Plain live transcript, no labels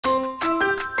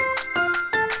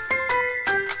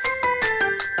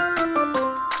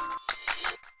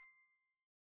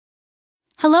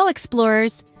Hello,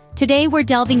 explorers! Today we're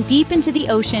delving deep into the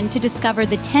ocean to discover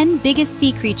the 10 biggest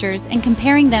sea creatures and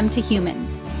comparing them to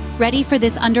humans. Ready for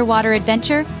this underwater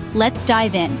adventure? Let's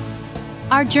dive in.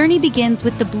 Our journey begins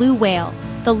with the blue whale,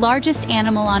 the largest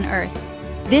animal on Earth.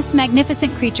 This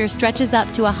magnificent creature stretches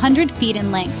up to 100 feet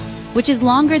in length, which is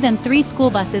longer than 3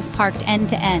 school buses parked end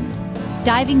to end.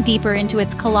 Diving deeper into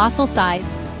its colossal size,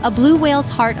 a blue whale's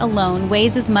heart alone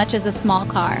weighs as much as a small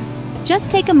car.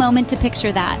 Just take a moment to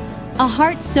picture that. A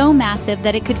heart so massive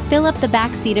that it could fill up the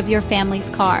backseat of your family's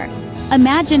car.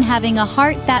 Imagine having a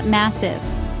heart that massive.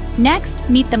 Next,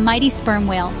 meet the mighty sperm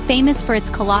whale, famous for its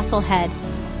colossal head.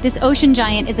 This ocean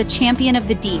giant is a champion of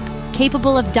the deep,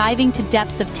 capable of diving to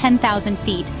depths of 10,000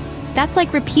 feet. That's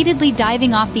like repeatedly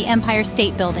diving off the Empire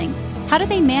State Building. How do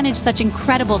they manage such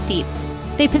incredible feats?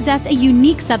 They possess a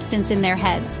unique substance in their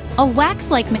heads, a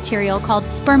wax-like material called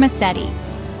spermaceti.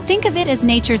 Think of it as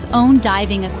nature's own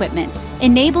diving equipment,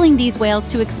 enabling these whales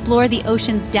to explore the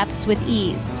ocean's depths with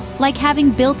ease, like having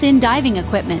built-in diving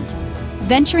equipment.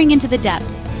 Venturing into the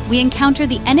depths, we encounter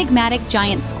the enigmatic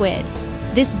giant squid.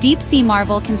 This deep-sea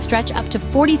marvel can stretch up to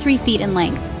 43 feet in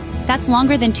length. That's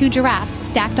longer than 2 giraffes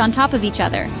stacked on top of each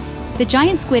other. The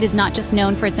giant squid is not just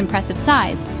known for its impressive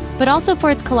size, but also for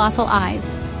its colossal eyes,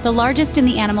 the largest in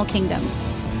the animal kingdom.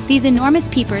 These enormous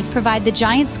peepers provide the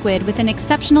giant squid with an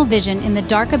exceptional vision in the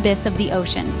dark abyss of the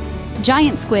ocean.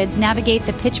 Giant squids navigate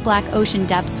the pitch-black ocean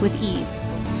depths with ease.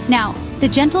 Now, the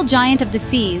gentle giant of the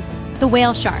seas, the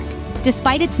whale shark.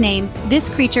 Despite its name, this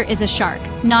creature is a shark,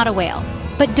 not a whale.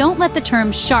 But don't let the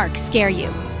term shark scare you.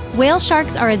 Whale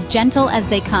sharks are as gentle as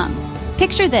they come.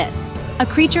 Picture this: a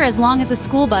creature as long as a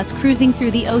school bus cruising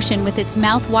through the ocean with its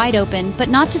mouth wide open, but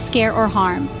not to scare or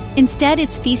harm. Instead,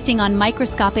 it's feasting on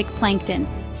microscopic plankton,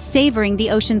 savoring the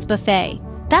ocean's buffet.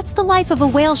 That's the life of a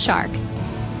whale shark.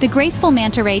 The graceful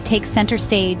manta ray takes center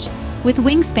stage. With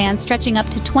wingspans stretching up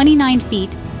to 29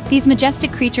 feet, these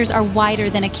majestic creatures are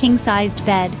wider than a king-sized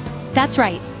bed. That's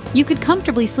right, you could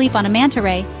comfortably sleep on a manta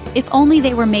ray, if only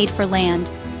they were made for land.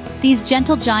 These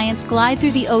gentle giants glide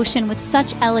through the ocean with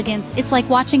such elegance, it's like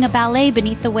watching a ballet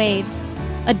beneath the waves.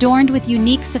 Adorned with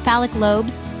unique cephalic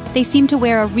lobes, they seem to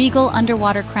wear a regal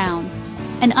underwater crown.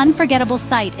 An unforgettable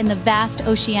sight in the vast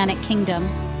oceanic kingdom.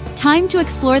 Time to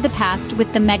explore the past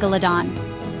with the megalodon.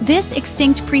 This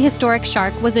extinct prehistoric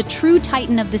shark was a true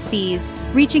titan of the seas,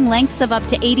 reaching lengths of up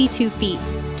to 82 feet.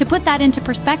 To put that into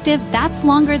perspective, that's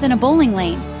longer than a bowling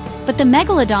lane. But the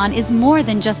megalodon is more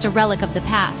than just a relic of the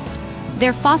past.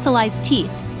 Their fossilized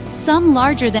teeth, some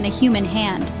larger than a human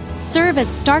hand, serve as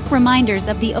stark reminders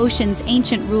of the ocean's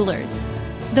ancient rulers.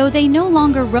 Though they no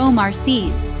longer roam our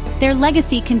seas, their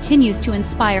legacy continues to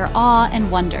inspire awe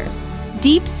and wonder.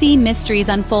 Deep-sea mysteries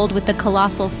unfold with the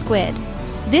colossal squid.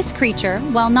 This creature,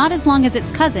 while not as long as its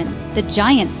cousin, the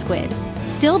giant squid,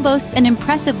 still boasts an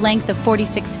impressive length of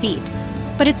 46 feet.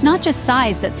 But it's not just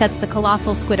size that sets the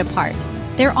colossal squid apart.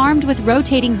 They're armed with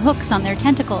rotating hooks on their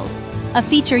tentacles, a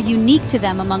feature unique to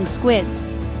them among squids.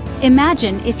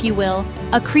 Imagine, if you will,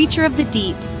 a creature of the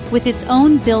deep with its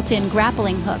own built-in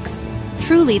grappling hooks.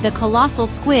 Truly, the colossal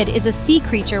squid is a sea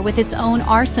creature with its own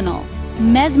arsenal.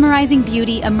 Mesmerizing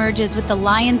beauty emerges with the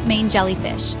lion's mane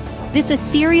jellyfish. This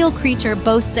ethereal creature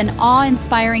boasts an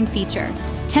awe-inspiring feature: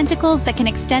 tentacles that can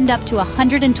extend up to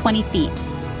 120 feet.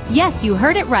 Yes, you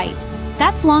heard it right.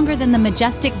 That's longer than the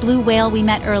majestic blue whale we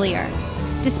met earlier.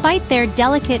 Despite their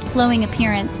delicate, flowing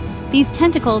appearance, these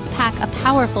tentacles pack a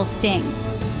powerful sting.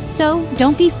 So,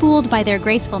 don't be fooled by their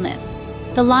gracefulness.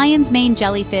 The lion's mane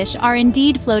jellyfish are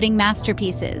indeed floating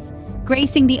masterpieces,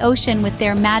 gracing the ocean with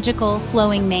their magical,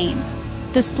 flowing mane.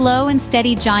 The slow and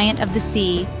steady giant of the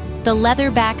sea, the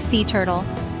leatherback sea turtle.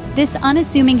 This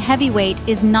unassuming heavyweight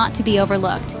is not to be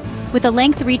overlooked. With a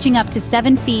length reaching up to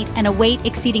 7 feet and a weight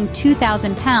exceeding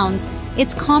 2,000 pounds,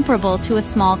 it's comparable to a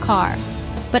small car.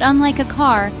 But unlike a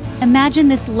car, imagine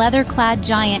this leather-clad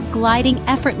giant gliding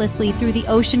effortlessly through the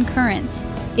ocean currents,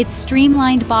 its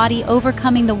streamlined body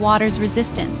overcoming the water's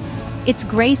resistance. Its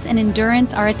grace and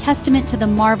endurance are a testament to the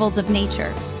marvels of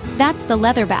nature. That's the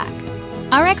leatherback.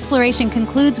 Our exploration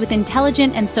concludes with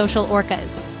intelligent and social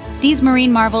orcas. These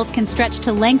marine marvels can stretch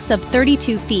to lengths of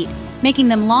 32 feet, making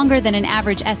them longer than an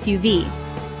average SUV.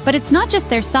 But it's not just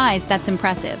their size that's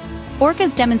impressive.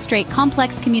 Orcas demonstrate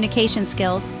complex communication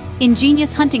skills,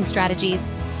 ingenious hunting strategies,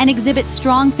 and exhibit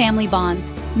strong family bonds,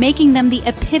 making them the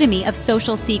epitome of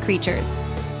social sea creatures.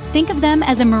 Think of them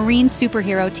as a marine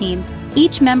superhero team,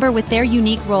 each member with their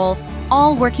unique role,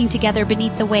 all working together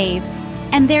beneath the waves.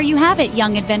 And there you have it,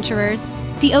 young adventurers.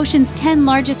 The ocean's 10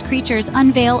 largest creatures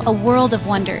unveil a world of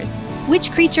wonders.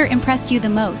 Which creature impressed you the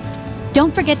most?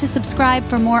 Don't forget to subscribe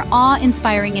for more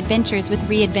awe-inspiring adventures with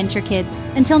Re-Adventure Kids.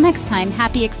 Until next time,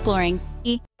 happy exploring.